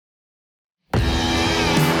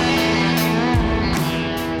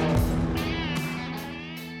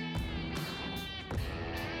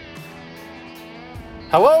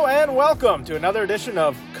Hello and welcome to another edition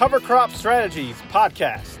of Cover Crop Strategies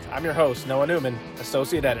podcast. I'm your host, Noah Newman,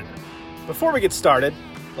 Associate Editor. Before we get started,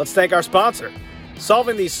 let's thank our sponsor.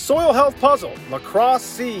 Solving the soil health puzzle, LaCrosse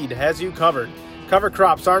Seed has you covered. Cover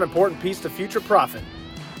crops are an important piece to future profit,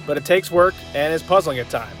 but it takes work and is puzzling at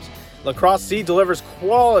times. LaCrosse Seed delivers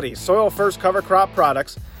quality soil-first cover crop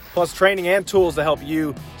products, plus training and tools to help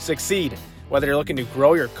you succeed. Whether you're looking to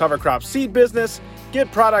grow your cover crop seed business,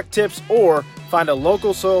 get product tips, or find a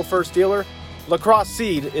local Soil First dealer, LaCrosse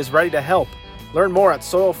Seed is ready to help. Learn more at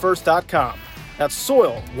soilfirst.com. That's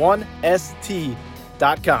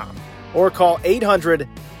soil1st.com. Or call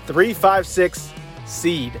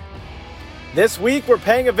 800-356-SEED. This week, we're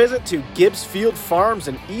paying a visit to Gibbs Field Farms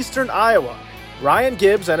in eastern Iowa. Ryan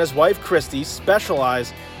Gibbs and his wife, Christy,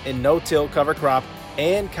 specialize in no-till cover crop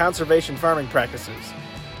and conservation farming practices.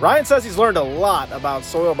 Ryan says he's learned a lot about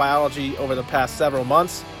soil biology over the past several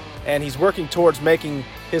months, and he's working towards making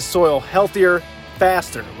his soil healthier,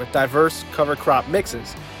 faster with diverse cover crop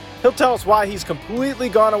mixes. He'll tell us why he's completely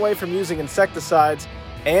gone away from using insecticides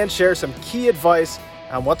and share some key advice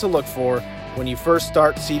on what to look for when you first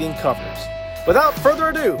start seeding covers. Without further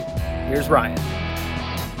ado, here's Ryan.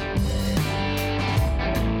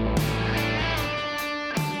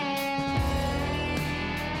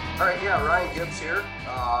 All right, Ryan Gibbs here.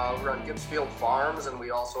 We're on Gibbs Field Farms, and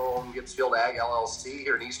we also own Gibbs Field Ag LLC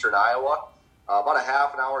here in eastern Iowa, about a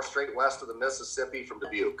half an hour straight west of the Mississippi from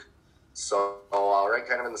Dubuque. So right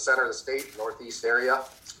kind of in the center of the state, northeast area.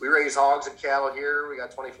 We raise hogs and cattle here. We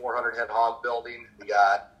got 2,400 head hog building. We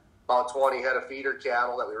got about 20 head of feeder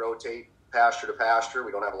cattle that we rotate pasture to pasture.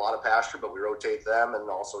 We don't have a lot of pasture, but we rotate them and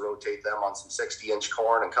also rotate them on some 60-inch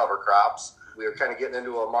corn and cover crops. We are kind of getting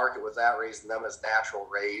into a market with that, raising them as natural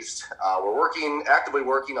raised. We're actively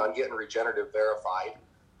working on getting regenerative verified.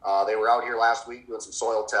 They were out here last week doing some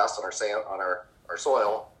soil tests on our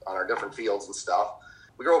soil, on our different fields and stuff.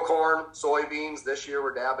 We grow corn, soybeans. This year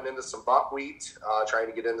we're dabbing into some buckwheat, trying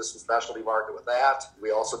to get into some specialty market with that.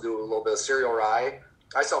 We also do a little bit of cereal rye.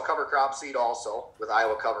 I sell cover crop seed also with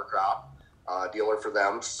Iowa Cover Crop. Dealer for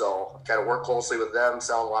them, so kind of work closely with them,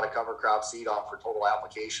 sell a lot of cover crop seed, offer total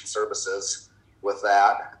application services with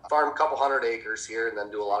that. Farm a couple hundred acres here and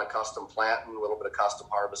then do a lot of custom planting, a little bit of custom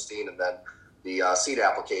harvesting, and then the seed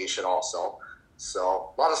application also.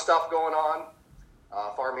 So a lot of stuff going on.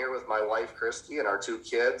 Farm here with my wife, Christy, and our two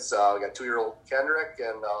kids. We got 2-year-old Kendrick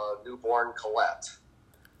and newborn Colette.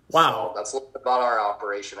 Wow. So that's a little bit about our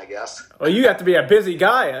operation, I guess. Well, you have to be a busy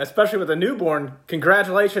guy, especially with a newborn.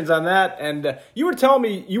 Congratulations on that. And you were telling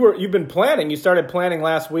me you've been planting. You started planting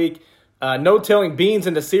last week, no-tilling beans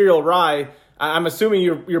into cereal rye. I'm assuming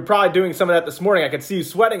you're probably doing some of that this morning. I could see you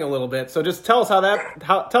sweating a little bit. So just tell us how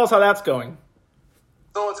that's going.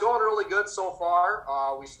 So it's going really good so far.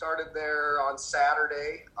 We started there on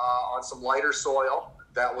Saturday on some lighter soil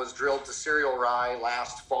that was drilled to cereal rye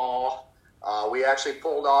last fall. We actually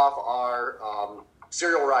pulled off our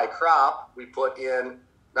cereal rye crop. We put in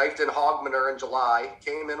knifed in hog manure in July,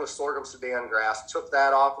 came in with sorghum Sudan grass, took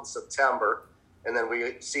that off in September, and then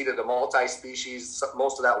we seeded a multi-species,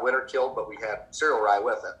 most of that winter killed, but we had cereal rye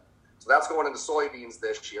with it. So that's going into soybeans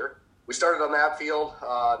this year. We started on that field,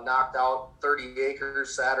 knocked out 30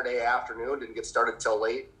 acres Saturday afternoon, didn't get started till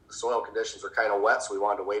late. The soil conditions were kind of wet, so we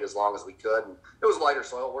wanted to wait as long as we could. And it was lighter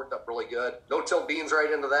soil, worked up really good. No-till beans right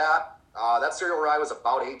into that. That cereal rye was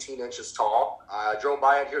about 18 inches tall. I drove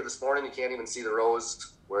by it here this morning. You can't even see the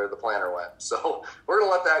rows where the planter went. So we're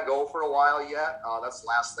going to let that go for a while yet. That's the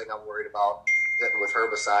last thing I'm worried about hitting with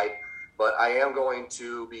herbicide. But I am going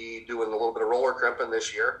to be doing a little bit of roller crimping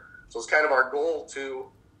this year. So it's kind of our goal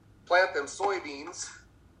to plant them soybeans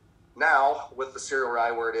now with the cereal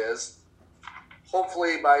rye where it is.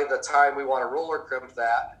 Hopefully by the time we want to roller crimp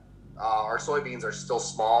that, our soybeans are still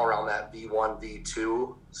small around that V1,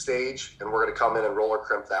 V2 stage, and we're going to come in and roller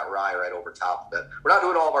crimp that rye right over top of it. We're not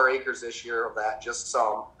doing all of our acres this year of that, just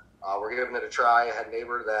some. We're giving it a try. I had a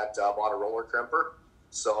neighbor that bought a roller crimper,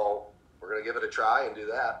 so we're going to give it a try and do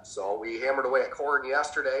that. So we hammered away at corn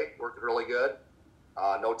yesterday, working really good.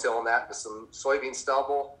 No-tilling that with some soybean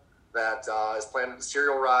stubble that is planted to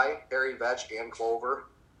cereal rye, hairy vetch, and clover.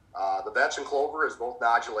 The vetch and clover is both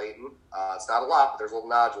nodulating. It's not a lot, but there's little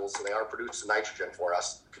nodules, so they are producing nitrogen for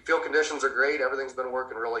us. Field conditions are great. Everything's been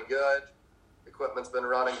working really good. Equipment's been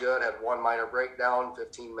running good. Had one minor breakdown,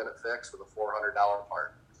 15-minute fix with a $400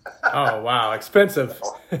 part. Oh, wow. Expensive.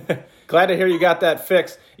 Glad to hear you got that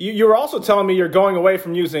fixed. You were also telling me you're going away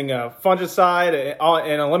from using fungicide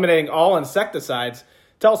and eliminating all insecticides.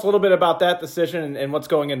 Tell us a little bit about that decision and what's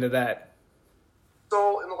going into that.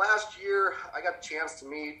 So in the last year, I got a chance to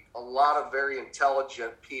meet a lot of very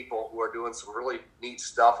intelligent people who are doing some really neat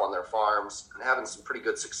stuff on their farms and having some pretty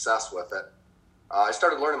good success with it. I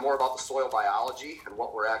started learning more about the soil biology and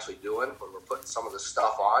what we're actually doing when we're putting some of this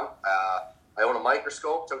stuff on. I own a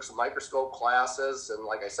microscope, took some microscope classes, and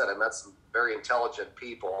like I said, I met some very intelligent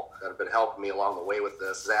people that have been helping me along the way with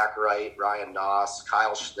this. Zach Wright, Ryan Noss,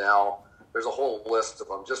 Kyle Schnell. There's a whole list of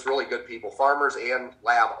them, just really good people, farmers and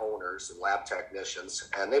lab owners and lab technicians.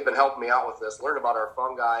 And they've been helping me out with this, learn about our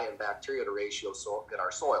fungi and bacteria to ratio in our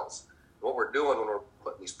soils, what we're doing when we're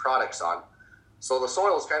putting these products on. So the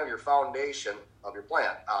soil is kind of your foundation of your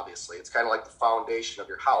plant, obviously. It's kind of like the foundation of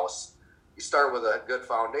your house. You start with a good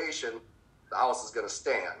foundation, the house is going to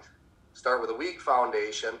stand. Start with a weak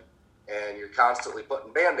foundation, and you're constantly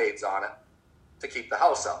putting Band-Aids on it to keep the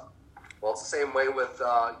house up. Well, it's the same way with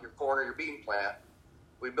your corn or your bean plant.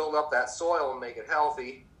 We build up that soil and make it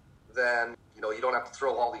healthy, then you don't have to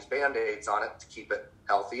throw all these Band-Aids on it to keep it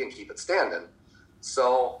healthy and keep it standing.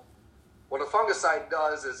 So what a fungicide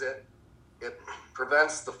does is it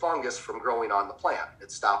prevents the fungus from growing on the plant.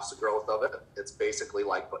 It stops the growth of it. It's basically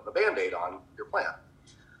like putting a Band-Aid on your plant.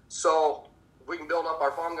 So if we can build up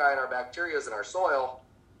our fungi and our bacteria in our soil,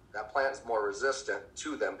 that plant is more resistant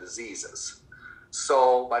to them diseases.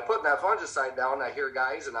 So by putting that fungicide down, I hear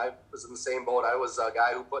guys, and I was in the same boat. I was a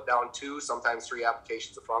guy who put down 2, sometimes 3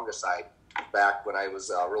 applications of fungicide back when I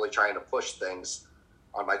was really trying to push things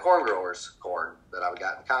on my corn growers' corn that I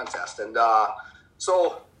got in the contest. And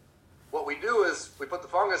so what we do is we put the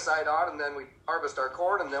fungicide on, and then we harvest our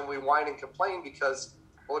corn, and then we whine and complain because,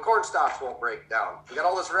 well, the corn stalks won't break down. We got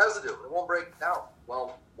all this residue. It won't break down.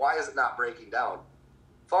 Well, why is it not breaking down?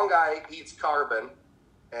 Fungi eats carbon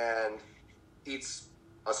and eats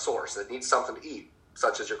a source. It needs something to eat,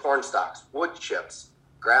 such as your corn stalks, wood chips,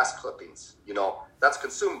 grass clippings. That's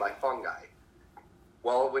consumed by fungi.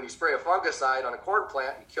 Well, when you spray a fungicide on a corn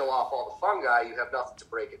plant, you kill off all the fungi, you have nothing to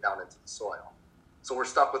break it down into the soil. So we're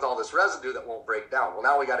stuck with all this residue that won't break down. Well,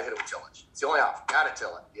 now we got to hit it with tillage. It's the only option. Got to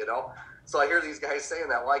till it, So I hear these guys saying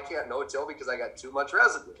that, well, I can't no-till because I got too much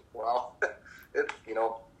residue. Well,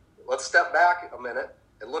 let's step back a minute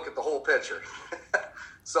and look at the whole picture.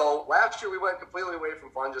 So last year we went completely away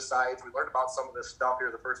from fungicides. We learned about some of this stuff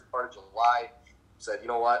here the first part of July. Said, you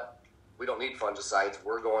know what? We don't need fungicides.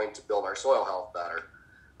 We're going to build our soil health better.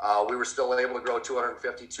 We were still able to grow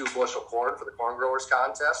 252 bushel corn for the corn growers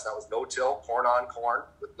contest. That was no-till, corn on corn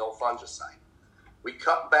with no fungicide. We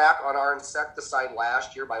cut back on our insecticide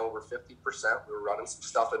last year by over 50%. We were running some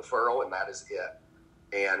stuff in furrow, and that is it.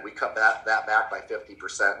 And we cut that back by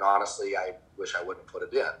 50%. And honestly, I wish I wouldn't put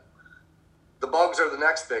it in. The bugs are the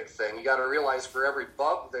next big thing. You got to realize for every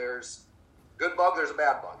bug, there's a good bug, there's a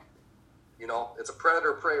bad bug. It's a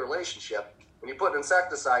predator-prey relationship. When you put an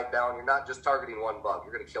insecticide down, you're not just targeting one bug.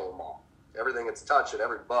 You're going to kill them all. Everything it's touching,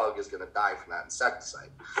 every bug is going to die from that insecticide.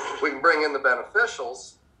 If we can bring in the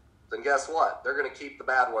beneficials, then guess what? They're going to keep the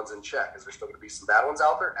bad ones in check. Is there still going to be some bad ones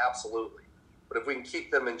out there? Absolutely. But if we can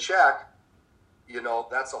keep them in check,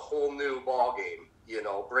 that's a whole new ball game,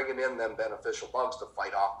 bringing in them beneficial bugs to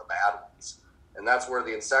fight off the bad ones. And that's where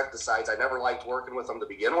the insecticides, I never liked working with them to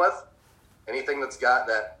begin with. Anything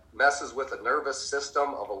that messes with the nervous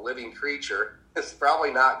system of a living creature is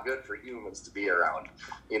probably not good for humans to be around.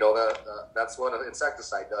 That's what an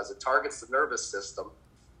insecticide does. It targets the nervous system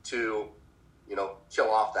to, kill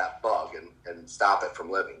off that bug and stop it from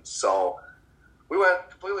living. So we went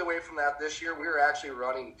completely away from that this year. We were actually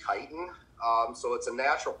running chitin. So it's a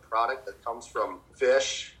natural product that comes from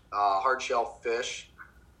fish, hard shell fish.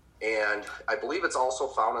 And I believe it's also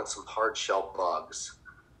found in some hard shell bugs.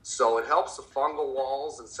 So it helps the fungal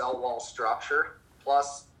walls and cell wall structure.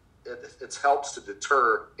 Plus, it helps to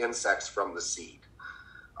deter insects from the seed.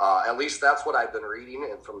 At least that's what I've been reading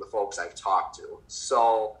and from the folks I've talked to.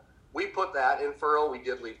 So we put that in furrow. We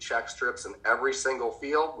did leave check strips in every single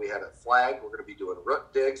field. We had it flagged. We're going to be doing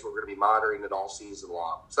root digs. We're going to be monitoring it all season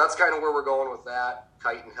long. So that's kind of where we're going with that.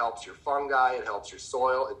 Chitin helps your fungi. It helps your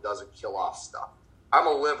soil. It doesn't kill off stuff. I'm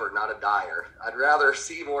a liver, not a dyer. I'd rather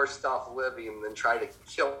see more stuff living than try to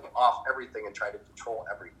kill off everything and try to control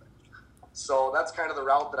everything. So that's kind of the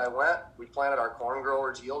route that I went. We planted our corn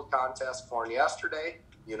growers yield contest corn yesterday.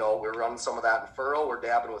 We're running some of that in furrow. We're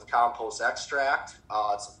dabbing with compost extract.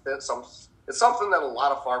 It's something that a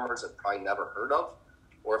lot of farmers have probably never heard of.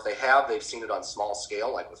 Or if they have, they've seen it on small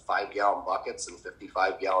scale, like with 5-gallon buckets and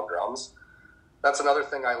 55-gallon drums. That's another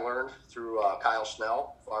thing I learned through Kyle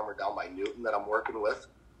Schnell, farmer down by Newton that I'm working with,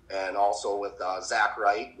 and also with Zach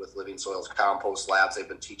Wright with Living Soils Compost Labs. They've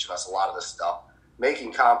been teaching us a lot of this stuff,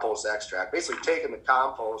 making compost extract, basically taking the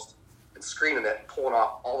compost and screening it and pulling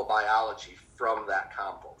off all the biology from that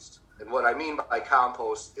compost. And what I mean by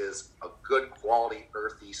compost is a good quality,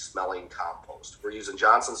 earthy smelling compost. We're using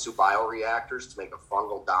Johnson Soup bioreactors to make a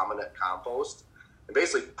fungal dominant compost and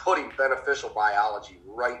basically putting beneficial biology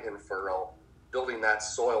right in furrow, building that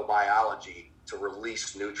soil biology to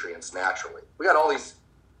release nutrients naturally. We got all these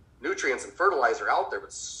nutrients and fertilizer out there,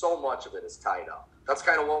 but so much of it is tied up. That's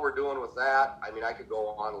kind of what we're doing with that. I mean, I could go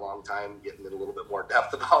on a long time getting in a little bit more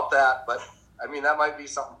depth about that, but I mean, that might be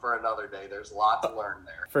something for another day. There's a lot to learn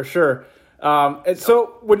there. For sure. And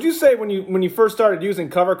so would you say when you first started using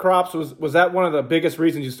cover crops, was that one of the biggest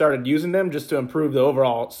reasons you started using them, just to improve the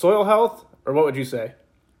overall soil health, or what would you say?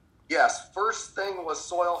 Yes. First thing was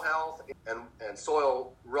soil health and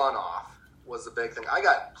soil runoff was the big thing. I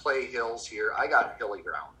got clay hills here. I got hilly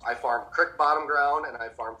ground. I farm creek bottom ground and I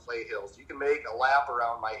farm clay hills. You can make a lap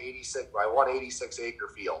around my 186 acre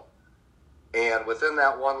field. And within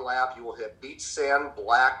that one lap, you will hit beach sand,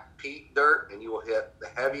 black peat dirt, and you will hit the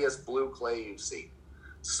heaviest blue clay you've seen.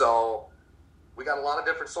 So we got a lot of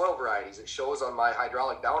different soil varieties. It shows on my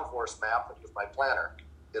hydraulic downforce map with my planter.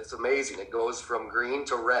 It's amazing. It goes from green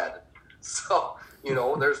to red. So,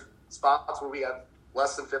 there's spots where we have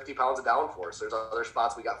less than 50 pounds of downforce. There's other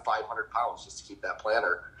spots we got 500 pounds just to keep that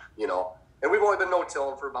planter, And we've only been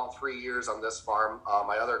no-tilling for about 3 years on this farm.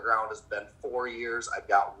 My other ground has been 4 years. I've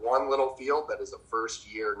got one little field that is a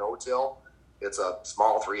first-year no-till. It's a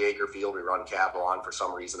small 3-acre field we run cattle on. For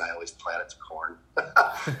some reason, I always plant it to corn.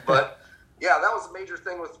 But, yeah, that was a major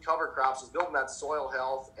thing with cover crops, is building that soil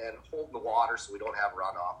health and holding the water so we don't have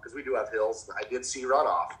runoff. Because we do have hills, and I did see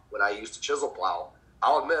runoff when I used to chisel plow.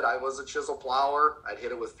 I'll admit, I was a chisel plower. I'd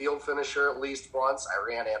hit it with field finisher at least once. I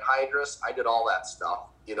ran anhydrous. I did all that stuff.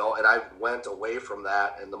 And I went away from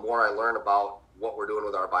that. And the more I learn about what we're doing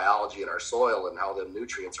with our biology and our soil and how the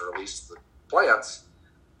nutrients are released to the plants,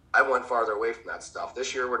 I went farther away from that stuff.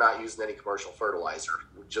 This year, we're not using any commercial fertilizer.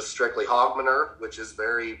 We're just strictly hog manure, which is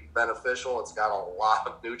very beneficial. It's got a lot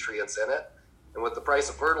of nutrients in it. And with the price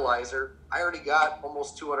of fertilizer, I already got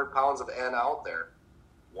almost 200 pounds of N out there.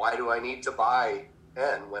 Why do I need to buy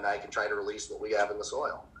N when I can try to release what we have in the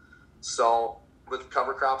soil? So with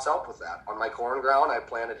cover crops help with that. On my corn ground, I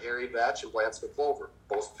planted hairy vetch and Blanska clover,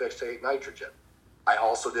 both fixate nitrogen. I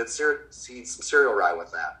also did seed some cereal rye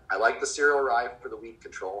with that. I like the cereal rye for the weed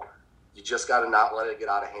control. You just got to not let it get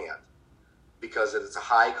out of hand because it's a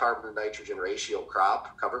high carbon to nitrogen ratio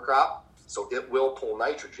cover crop, so it will pull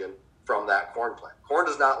nitrogen from that corn plant. Corn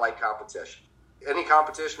does not like competition. Any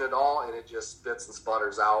competition at all, and it just spits and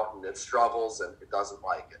sputters out, and it struggles, and it doesn't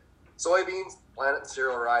like it. Soybeans, plant it in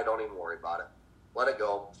cereal rye, don't even worry about it. Let it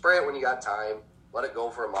go. Spray it when you got time. Let it go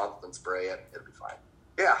for a month, and spray it. It'll be fine.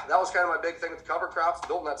 Yeah, that was kind of my big thing with the cover crops.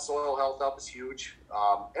 Building that soil health up is huge.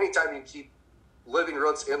 Anytime you keep living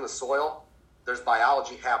roots in the soil, there's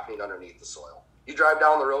biology happening underneath the soil. You drive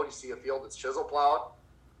down the road, you see a field that's chisel plowed,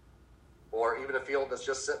 or even a field that's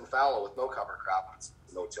just sitting fallow with no cover crop. It's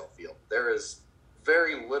a no-till field. There is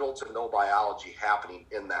very little to no biology happening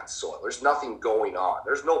in that soil. There's nothing going on.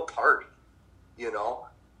 There's no party,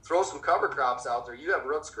 Throw some cover crops out there. You have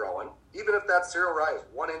roots growing. Even if that cereal rye is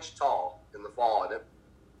 1 inch tall in the fall and it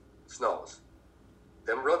snows,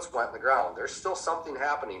 them roots went in the ground. There's still something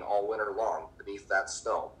happening all winter long beneath that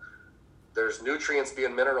snow. There's nutrients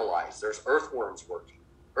being mineralized. There's earthworms working.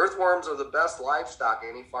 Earthworms are the best livestock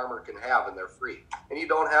any farmer can have, and they're free. And you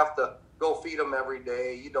don't have to go feed them every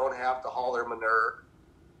day. You don't have to haul their manure.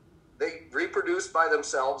 They reproduce by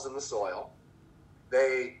themselves in the soil.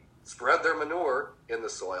 They spread their manure in the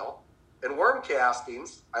soil. And worm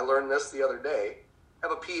castings, I learned this the other day,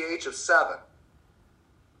 have a pH of 7.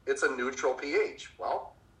 It's a neutral pH.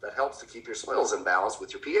 Well, that helps to keep your soils in balance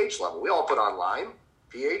with your pH level. We all put on lime.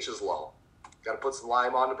 pH is low. Got to put some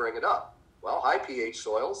lime on to bring it up. Well, high pH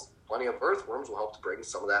soils, plenty of earthworms will help to bring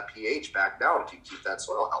some of that pH back down if you keep that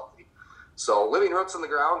soil healthy. So living roots in the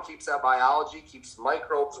ground keeps that biology, keeps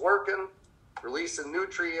microbes working, releasing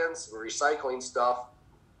nutrients and recycling stuff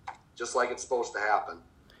just like it's supposed to happen.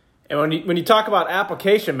 And when you talk about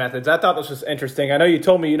application methods, I thought this was interesting. I know you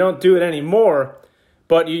told me you don't do it anymore,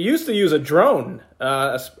 but you used to use a drone,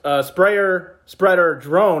 a spreader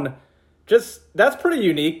drone. That's pretty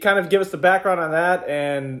unique. Kind of give us the background on that,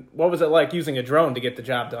 and what was it like using a drone to get the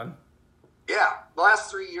job done? Yeah, the last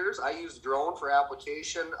 3 years I used drone for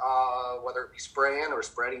application, whether it be spraying or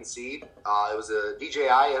spreading seed. It was a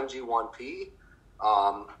DJI MG1P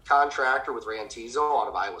contractor with Rantizo out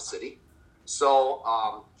of Iowa City. So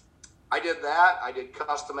I did that. I did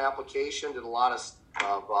custom application, did a lot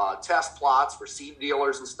of test plots for seed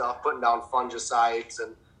dealers and stuff, putting down fungicides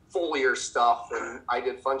and foliar stuff. And I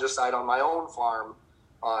did fungicide on my own farm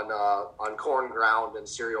on corn ground and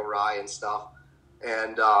cereal rye and stuff.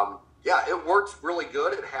 And it works really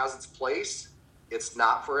good. It has its place. It's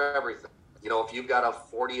not for everything. If you've got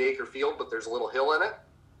a 40-acre field, but there's a little hill in it,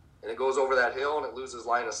 and it goes over that hill and it loses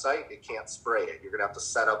line of sight, it can't spray it. You're going to have to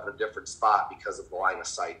set up in a different spot because of the line of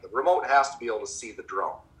sight. The remote has to be able to see the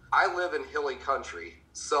drone. I live in hilly country,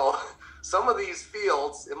 so some of these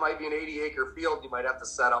fields, it might be an 80-acre field, you might have to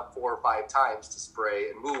set up 4 or 5 times to spray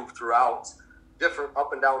and move throughout different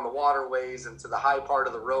up and down the waterways and to the high part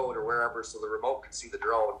of the road or wherever so the remote can see the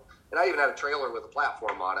drone. And I even had a trailer with a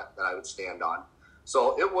platform on it that I would stand on.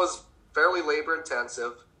 So it was fairly labor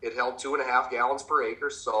intensive. It held 2.5 gallons per acre.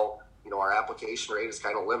 So, our application rate is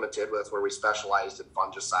kind of limited. That's where we specialized in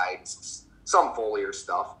fungicides, some foliar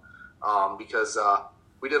stuff, because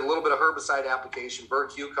we did a little bit of herbicide application.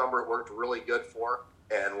 Burnt cucumber, it worked really good for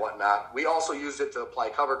and whatnot. We also used it to apply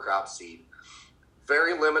cover crop seed.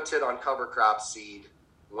 Very limited on cover crop seed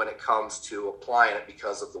when it comes to applying it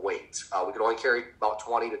because of the weight. We could only carry about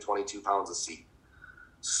 20 to 22 pounds of seed.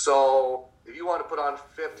 So if you want to put on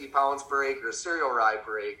 50 pounds per acre of cereal rye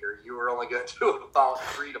per acre, you were only going to do about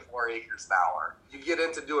 3 to 4 acres an hour. You get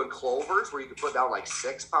into doing clovers where you could put down like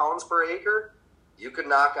 6 pounds per acre, you could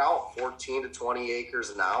knock out 14 to 20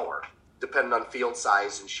 acres an hour, depending on field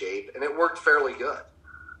size and shape, and it worked fairly good.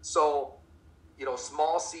 So,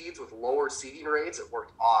 small seeds with lower seeding rates, it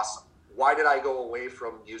worked awesome. Why did I go away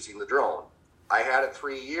from using the drone? I had it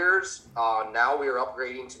 3 years. Now we are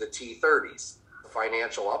upgrading to the T30s.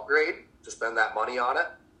 Financial upgrade to spend that money on it,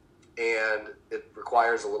 and it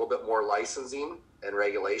requires a little bit more licensing and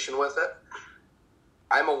regulation with it.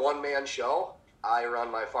 I'm a one-man show. I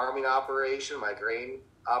run my farming operation, my grain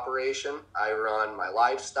operation. I run my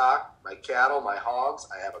livestock, my cattle, my hogs.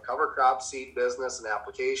 I have a cover crop seed business and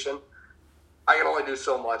application. I can only do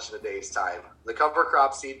so much in a day's time. The cover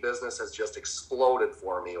crop seed business has just exploded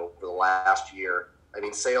for me over the last year.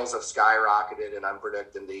 Sales have skyrocketed, and I'm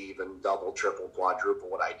predicting to even double, triple, quadruple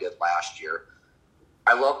what I did last year.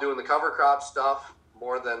 I love doing the cover crop stuff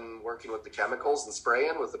more than working with the chemicals and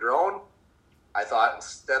spraying with the drone. I thought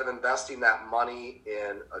instead of investing that money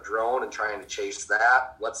in a drone and trying to chase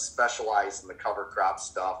that, let's specialize in the cover crop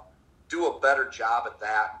stuff, do a better job at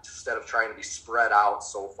that instead of trying to be spread out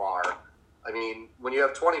so far. When you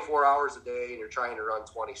have 24 hours a day and you're trying to run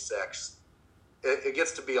 26, it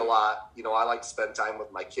gets to be a lot. I like to spend time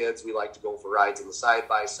with my kids. We like to go for rides in the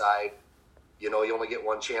side-by-side. You only get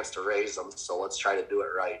one chance to raise them, so let's try to do it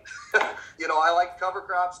right. I like cover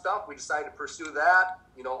crop stuff. We decided to pursue that.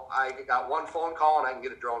 I got one phone call, and I can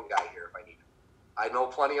get a drone guy here if I need it. I know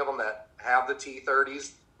plenty of them that have the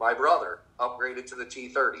T30s. My brother upgraded to the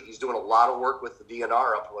T30. He's doing a lot of work with the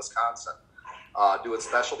DNR up in Wisconsin, doing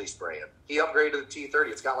specialty spraying. He upgraded to the T30.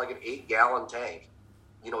 It's got like an 8-gallon tank.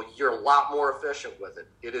 You're a lot more efficient with it.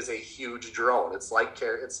 It is a huge drone. It's like,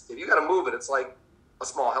 if you got to move it, it's like a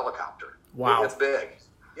small helicopter. Wow. It's big.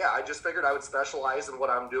 Yeah, I just figured I would specialize in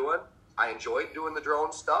what I'm doing. I enjoyed doing the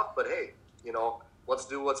drone stuff, but hey, let's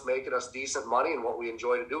do what's making us decent money and what we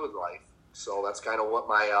enjoy to do with life. So that's kind of what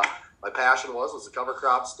my passion was the cover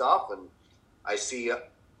crop stuff. And I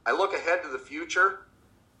look ahead to the future,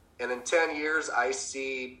 and in 10 years, I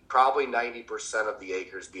see probably 90% of the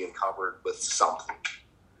acres being covered with something.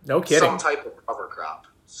 No kidding. Some type of cover crop.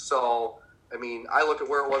 So, I look at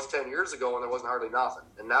where it was 10 years ago and there wasn't hardly nothing.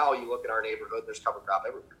 And now you look at our neighborhood, there's cover crop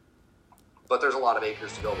everywhere. But there's a lot of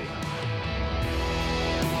acres to go beyond.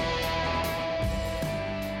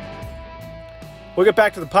 We'll get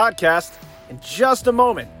back to the podcast in just a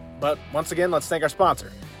moment. But once again, let's thank our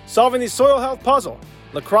sponsor. Solving the soil health puzzle,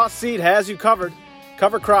 La Crosse Seed has you covered.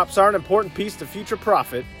 Cover crops are an important piece to future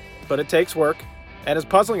profit, but it takes work and is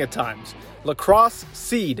puzzling at times. La Crosse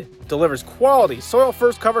Seed delivers quality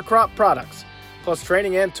soil-first cover crop products, plus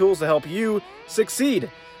training and tools to help you succeed.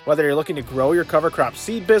 Whether you're looking to grow your cover crop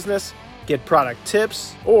seed business, get product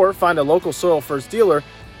tips, or find a local soil-first dealer,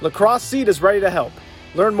 La Crosse Seed is ready to help.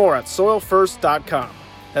 Learn more at soilfirst.com.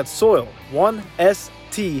 That's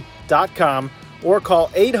soil1st.com, or call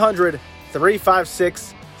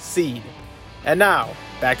 800-356-SEED. And now,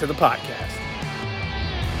 back to the podcast.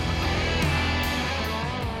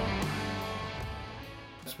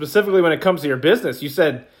 Specifically when it comes to your business, you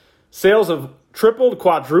said sales have tripled,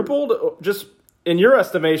 quadrupled. Just in your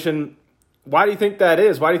estimation, why do you think that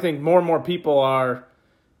is? Why do you think more and more people are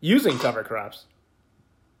using cover crops?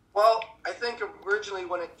 Well, I think originally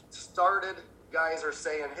when it started, guys are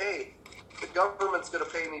saying, hey, the government's going to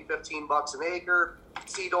pay me $15 an acre.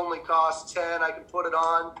 Seed only costs $10. I can put it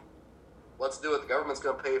on. Let's do it. The government's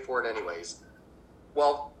going to pay for it anyways.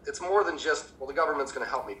 Well, it's more than just, the government's going to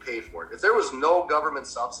help me pay for it. If there was no government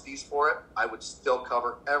subsidies for it, I would still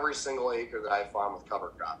cover every single acre that I farm with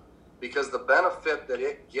cover crop, because the benefit that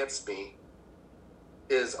it gets me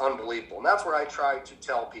is unbelievable. And that's where I try to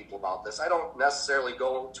tell people about this. I don't necessarily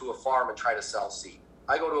go to a farm and try to sell seed.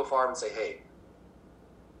 I go to a farm and say, hey,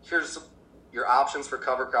 here's your options for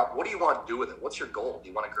cover crop. What do you want to do with it? What's your goal? Do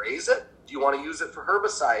you want to graze it? Do you want to use it for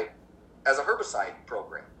herbicide as a herbicide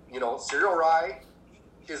program? Cereal rye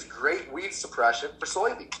is great weed suppression for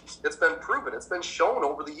soybeans. It's been proven. It's been shown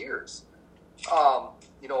over the years.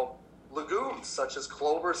 Legumes such as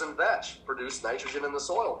clovers and vetch produce nitrogen in the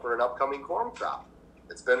soil for an upcoming corn crop.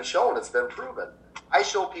 It's been shown. It's been proven. I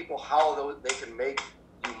show people how they can make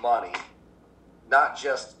you money, not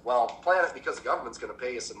just, plant it because the government's going to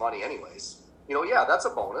pay you some money anyways. That's a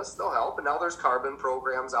bonus. They'll help. And now there's carbon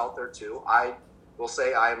programs out there too. I will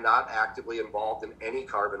say I am not actively involved in any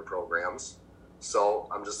carbon programs. So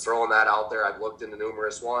I'm just throwing that out there. I've looked into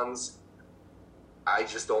numerous ones. I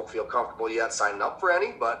just don't feel comfortable yet signing up for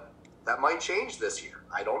any, but that might change this year.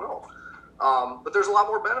 I don't know. But there's a lot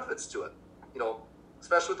more benefits to it,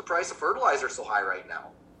 especially with the price of fertilizer so high right now.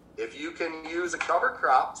 If you can use a cover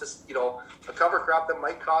crop, a cover crop that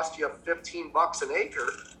might cost you $15 an acre,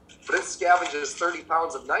 but it scavenges 30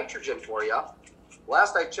 pounds of nitrogen for you.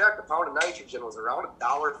 Last I checked, a pound of nitrogen was around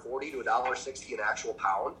 $1.40 to $1.60 an actual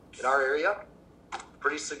pound in our area.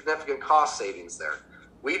 Pretty significant cost savings there.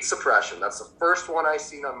 Weed suppression, that's the first one I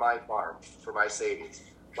seen on my farm for my savings.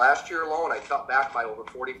 Last year alone, I cut back by over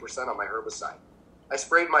 40% on my herbicide. I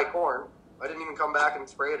sprayed my corn. I didn't even come back and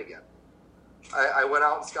spray it again. I went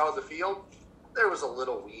out and scouted the field. There was a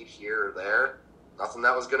little weed here or there. Nothing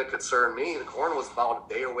that was going to concern me. The corn was about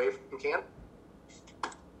a day away from canning.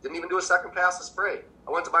 Didn't even do a second pass of spray.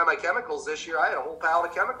 I went to buy my chemicals this year. I had a whole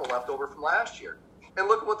pallet of chemical left over from last year. And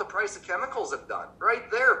look at what the price of chemicals have done. Right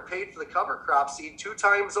there, paid for the cover crop seed 2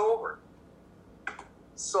 times over.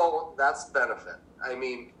 So that's benefit. I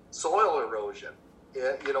mean, soil erosion.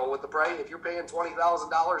 With the price, if you're paying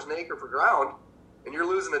 $20,000 an acre for ground, and you're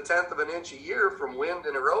losing 1/10 of an inch a year from wind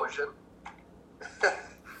and erosion,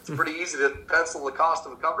 it's pretty easy to pencil the cost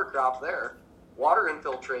of a cover crop there. Water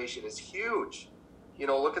infiltration is huge.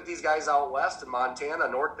 Look at these guys out west in Montana,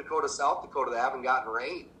 North Dakota, South Dakota that haven't gotten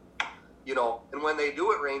rain. And when they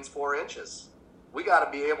do, it rains 4 inches. We got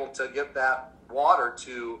to be able to get that water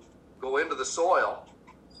to go into the soil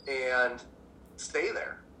and stay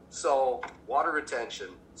there. So water retention,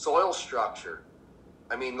 soil structure.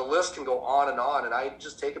 I mean, the list can go on, and I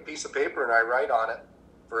just take a piece of paper and I write on it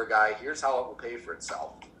for a guy, here's how it will pay for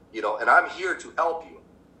itself. And I'm here to help you.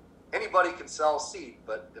 Anybody can sell seed,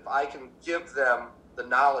 but if I can give them the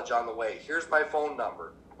knowledge on the way, here's my phone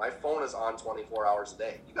number. My phone is on 24 hours a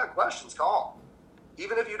day. You got questions, call.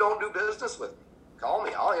 Even if you don't do business with me, call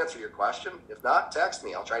me. I'll answer your question. If not, text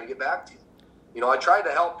me. I'll try to get back to you. I try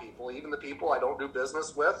to help people, even the people I don't do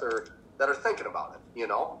business with or that are thinking about it.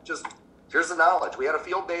 Just here's the knowledge. We had a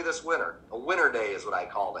field day this winter. A winter day is what I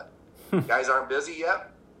called it. Guys aren't busy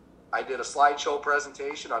yet. I did a slideshow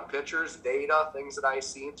presentation on pictures, data, things that I've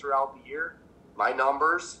seen throughout the year, my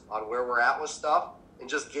numbers on where we're at with stuff, and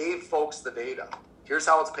just gave folks the data. Here's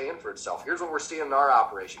how it's paying for itself. Here's what we're seeing in our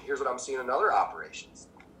operation. Here's what I'm seeing in other operations.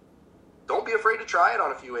 Don't be afraid to try it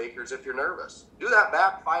on a few acres if you're nervous. Do that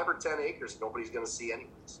back 5 or 10 acres. Nobody's going to see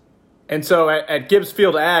anyways. And so at Gibbs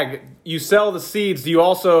Field Ag, you sell the seeds. Do you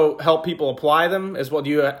also help people apply them as well? Do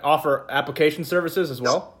you offer application services as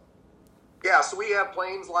well? Yeah, so we have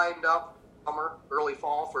planes lined up summer, early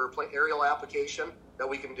fall for aerial application that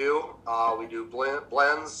we can do. We do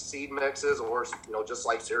blends, seed mixes, or just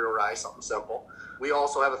like cereal rye, something simple. We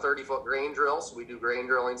also have a 30-foot grain drill, so we do grain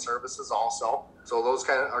drilling services also. So those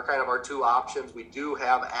are kind of our 2 options. We do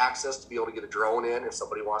have access to be able to get a drone in if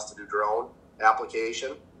somebody wants to do drone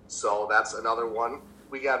application. So that's another one.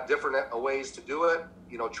 We got different ways to do it,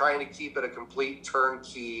 trying to keep it a complete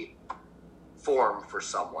turnkey form for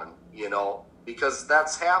someone, because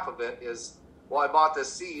that's half of it is, I bought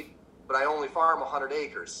this seed, but I only farm 100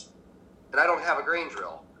 acres and I don't have a grain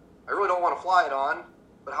drill. I really don't want to fly it on,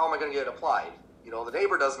 but how am I going to get it applied? The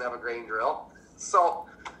neighbor doesn't have a grain drill, so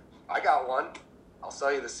I got one. I'll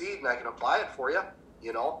sell you the seed and I can apply it for you.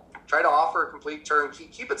 Try to offer a complete turnkey.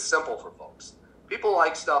 Keep it simple for folks. People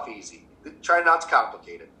like stuff easy. Try not to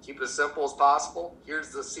complicate it. Keep it as simple as possible. Here's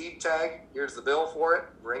the seed tag. Here's the bill for it.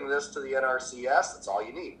 Bring this to the NRCS. That's all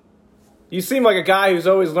you need. You seem like a guy who's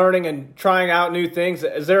always learning and trying out new things.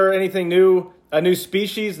 Is there anything new, a new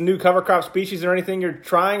species, new cover crop species, or anything you're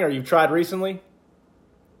trying or you've tried recently?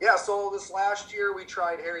 Yeah, so this last year we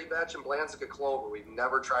tried hairy vetch and Blanzica clover. We've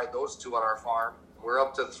never tried those 2 on our farm. We're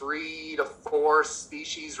up to 3 to 4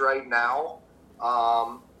 species right now.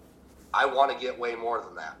 I want to get way more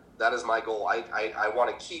than that. That is my goal. I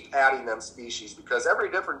want to keep adding them species because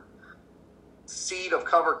every different seed of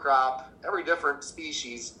cover crop, every different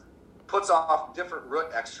species puts off different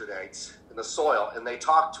root exudates in the soil, and they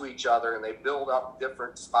talk to each other and they build up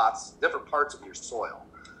different spots, different parts of your soil.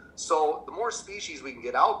 So the more species we can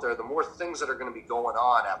get out there, the more things that are going to be going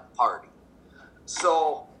on at the party.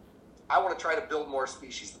 So I want to try to build more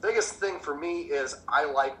species. The biggest thing for me is I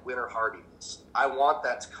like winter hardiness. I want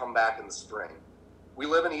that to come back in the spring. We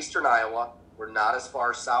live in eastern Iowa. We're not as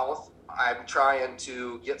far south. I'm trying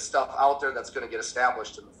to get stuff out there that's going to get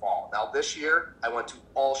established in the fall. Now this year, I went to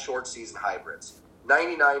all short season hybrids.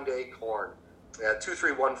 99-day corn,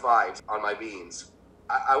 2315 on my beans.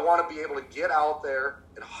 I want to be able to get out there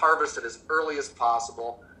and harvest it as early as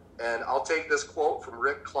possible. And I'll take this quote from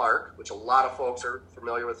Rick Clark, which a lot of folks are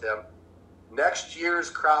familiar with him. Next year's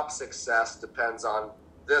crop success depends on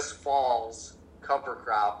this fall's cover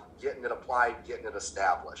crop, getting it applied, getting it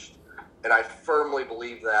established. And I firmly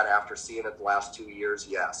believe that after seeing it the last 2 years,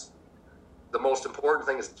 yes. The most important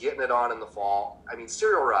thing is getting it on in the fall. I mean,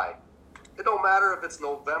 cereal rye, it don't matter if it's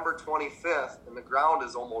November 25th and the ground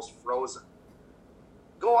is almost frozen.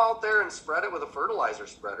 Go out there and spread it with a fertilizer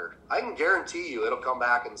spreader. I can guarantee you it'll come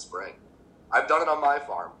back in the spring. I've done it on my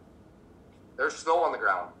farm. There's snow on the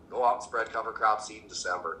ground. Go out and spread cover crop seed in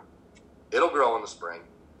December. It'll grow in the spring.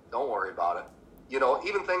 Don't worry about it. You know,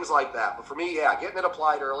 even things like that. But for me, yeah, getting it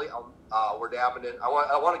applied early. We're dabbing in. I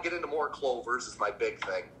want to get into more clovers is my big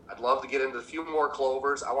thing. I'd love to get into a few more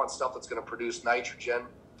clovers. I want stuff that's going to produce nitrogen.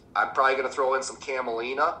 I'm probably going to throw in some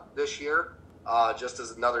camelina this year, just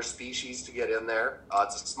as another species to get in there.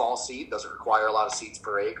 It's a small seed, doesn't require a lot of seeds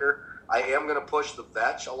per acre. I am going to push the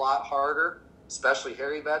vetch a lot harder, especially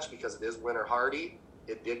hairy vetch, because it is winter hardy.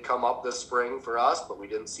 It did come up this spring for us, but we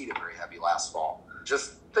didn't seed it very heavy last fall.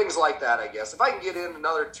 Just things like that, I guess. If I can get in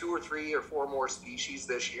another 2 or 3 or 4 more species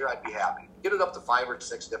this year, I'd be happy. Get it up to 5 or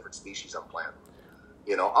 6 different species I'm planting.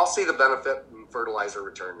 You know, I'll see the benefit in fertilizer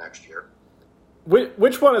return next year.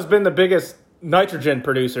 Which one has been the biggest nitrogen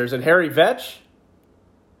producer? Is it hairy vetch?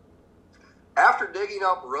 After digging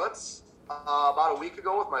up roots about a week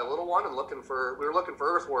ago with my little one and we were looking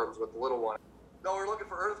for earthworms with the little one. No, we were looking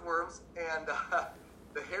for earthworms, and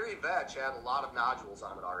the hairy vetch had a lot of nodules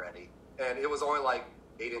on it already. And it was only like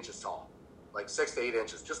 8 inches tall, like 6 to 8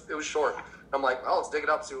 inches. It was short. I'm like, well, let's dig it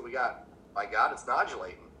up, see what we got. My God, it's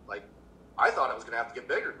nodulating. Like, I thought it was going to have to get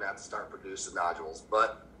bigger than that to start producing nodules,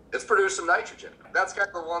 but it's producing nitrogen. That's kind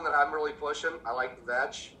of the one that I'm really pushing. I like the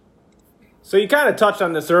vetch. So you kind of touched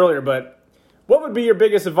on this earlier, but what would be your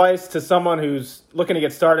biggest advice to someone who's looking to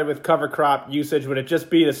get started with cover crop usage? Would it just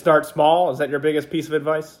be to start small? Is that your biggest piece of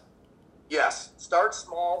advice? Yes, start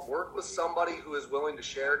small, work with somebody who is willing to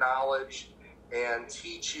share knowledge and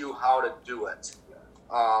teach you how to do it.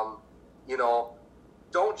 You know,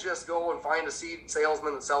 don't just go and find a seed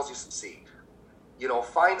salesman that sells you some seed. You know,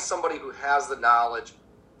 find somebody who has the knowledge.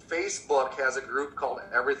 Facebook has a group called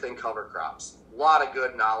Everything Cover Crops. A lot of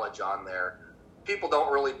good knowledge on there. People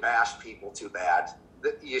don't really bash people too bad.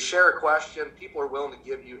 You share a question, people are willing to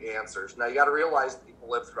give you answers. Now, you got to realize people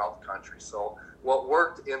live throughout the country, so what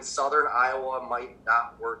worked in southern Iowa might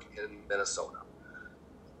not work in Minnesota.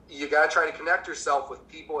 You got to try to connect yourself with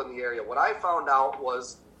people in the area. What I found out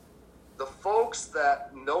was the folks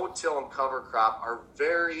that no-till and cover crop are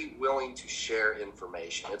very willing to share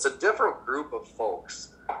information. It's a different group of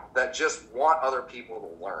folks that just want other people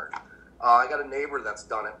to learn. I got a neighbor that's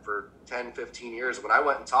done it for 10, 15 years. When I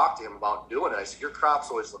went and talked to him about doing it, I said, your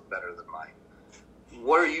crops always look better than mine.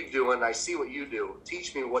 What are you doing? I see what you do.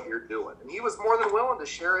 Teach me what you're doing. And he was more than willing to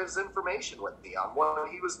share his information with me on what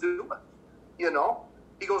he was doing. You know,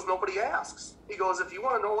 he goes, nobody asks. He goes, if you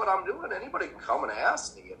want to know what I'm doing, anybody can come and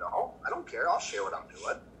ask me, you know. I don't care. I'll share what I'm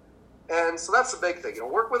doing. And so that's the big thing. You know,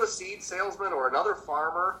 work with a seed salesman or another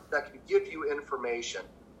farmer that can give you information.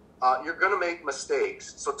 You're going to make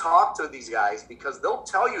mistakes. So talk to these guys because they'll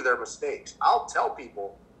tell you their mistakes. I'll tell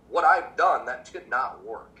people what I've done that did not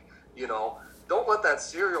work. You know, don't let that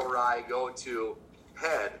cereal rye go to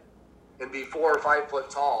head and be 4 or 5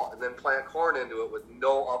 foot tall and then plant corn into it with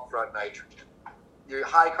no upfront nitrogen. Your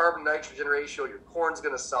high carbon nitrogen ratio, your corn's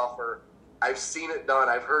going to suffer. I've seen it done.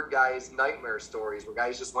 I've heard guys' nightmare stories where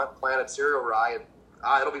guys just went and planted cereal rye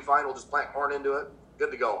and it'll be fine. We'll just plant corn into it.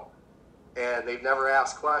 Good to go. And they've never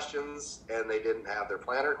asked questions, and they didn't have their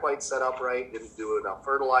planter quite set up right, didn't do enough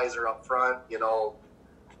fertilizer up front. You know,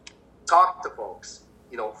 talk to folks.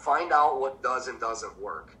 You know, find out what does and doesn't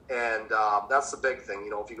work. And that's the big thing. You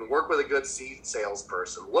know, if you can work with a good seed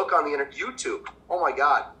salesperson, look on the internet, YouTube. Oh, my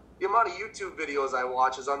God. The amount of YouTube videos I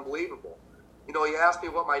watch is unbelievable. You know, you ask me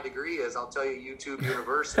what my degree is, I'll tell you YouTube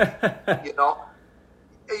University. You know,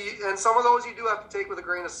 and some of those you do have to take with a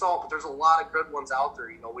grain of salt, but there's a lot of good ones out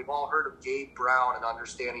there. You know, we've all heard of Gabe Brown and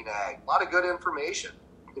Understanding Ag. A lot of good information.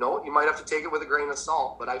 You know, you might have to take it with a grain of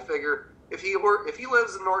salt, but I figure if he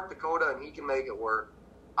lives in North Dakota and he can make it work,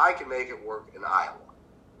 I can make it work in Iowa.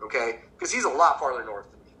 Okay? Because he's a lot farther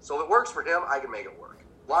north than me. So if it works for him, I can make it work.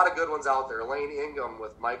 A lot of good ones out there. Elaine Ingham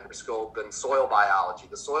with Microscope and soil biology.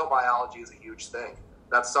 The soil biology is a huge thing.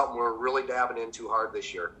 That's something we're really dabbing into hard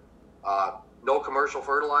this year. No commercial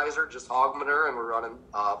fertilizer, just hog manure, and we're running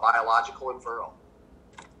biological in furrow.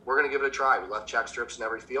 We're going to give it a try. We left check strips in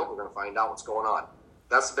every field. We're going to find out what's going on.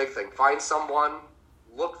 That's the big thing. Find someone,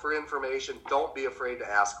 look for information. Don't be afraid to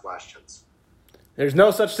ask questions. There's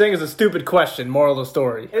no such thing as a stupid question, moral of the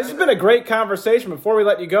story. This has been a great conversation. Before we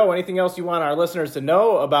let you go, anything else you want our listeners to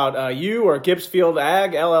know about you or Gibbsfield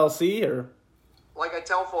Ag LLC? Or like I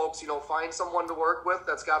tell folks, you know, find someone to work with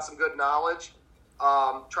that's got some good knowledge.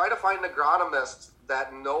 Try to find an agronomist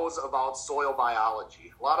that knows about soil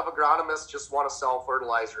biology. A lot of agronomists just want to sell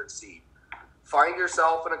fertilizer and seed. Find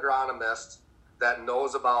yourself an agronomist that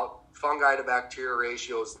knows about fungi to bacteria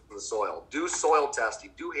ratios in the soil. Do soil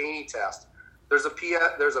testing. Do Haney test. There's a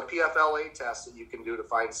PFLA test that you can do to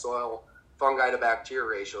find soil fungi to bacteria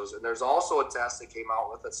ratios. And there's also a test that came out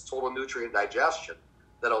with that's total nutrient digestion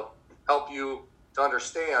that'll help you to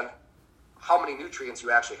understand how many nutrients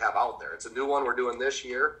you actually have out there. It's a new one we're doing this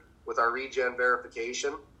year with our regen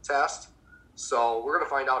verification test. So we're going to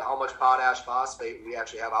find out how much potash phosphate we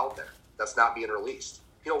actually have out there that's not being released.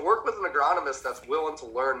 You know, work with an agronomist that's willing to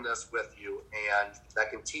learn this with you and that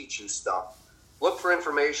can teach you stuff. Look for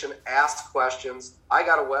information, ask questions. I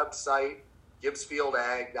got a website,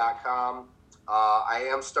 gibbsfieldag.com. I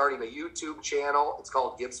am starting a YouTube channel. It's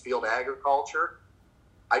called Gibbsfield Agriculture.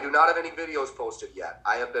 I do not have any videos posted yet.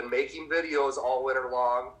 I have been making videos all winter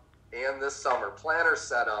long and this summer. Planter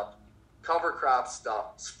setup, cover crop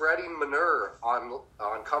stuff, spreading manure on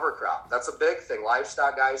cover crop. That's a big thing.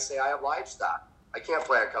 Livestock guys say I have livestock. I can't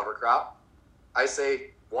plant cover crop. I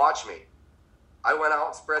say, watch me. I went out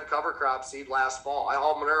and spread cover crop seed last fall. I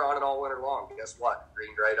hauled manure on it all winter long. Guess what?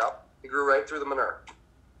 Greened right up. It grew right through the manure.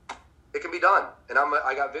 It can be done. And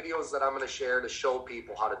I got videos that I'm going to share to show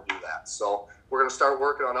people how to do that. So we're going to start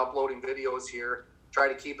working on uploading videos here, try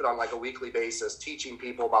to keep it on like a weekly basis, teaching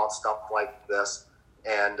people about stuff like this.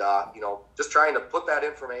 And, you know, just trying to put that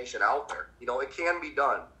information out there. You know, it can be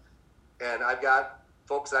done. And I've got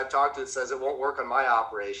folks that I've talked to that says it won't work on my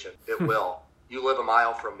operation. It will. You live a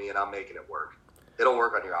mile from me and I'm making it work. It'll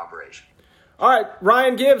work on your operation. All right,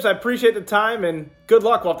 Ryan Gibbs, I appreciate the time and good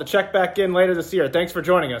luck. We'll have to check back in later this year. Thanks for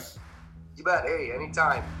joining us. You bet. Hey,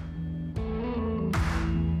 anytime.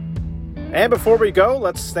 And before we go,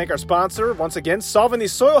 let's thank our sponsor once again, solving the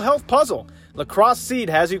soil health puzzle. La Crosse Seed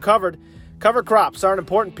has you covered. Cover crops are an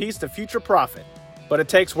important piece to future profit, but it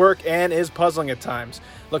takes work and is puzzling at times.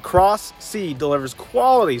 La Crosse Seed delivers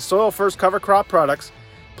quality soil-first cover crop products,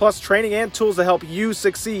 plus training and tools to help you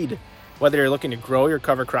succeed. Whether you're looking to grow your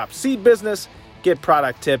cover crop seed business, get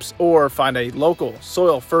product tips, or find a local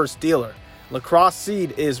soil-first dealer, La Crosse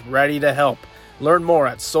Seed is ready to help. Learn more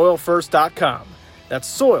at soilfirst.com.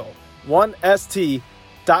 That's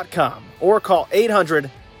soil1st.com or call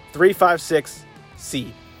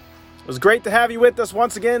 800-356-SEED. It was great to have you with us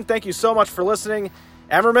once again. Thank you so much for listening.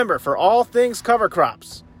 And remember, for all things cover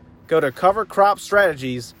crops, go to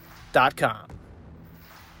covercropstrategies.com.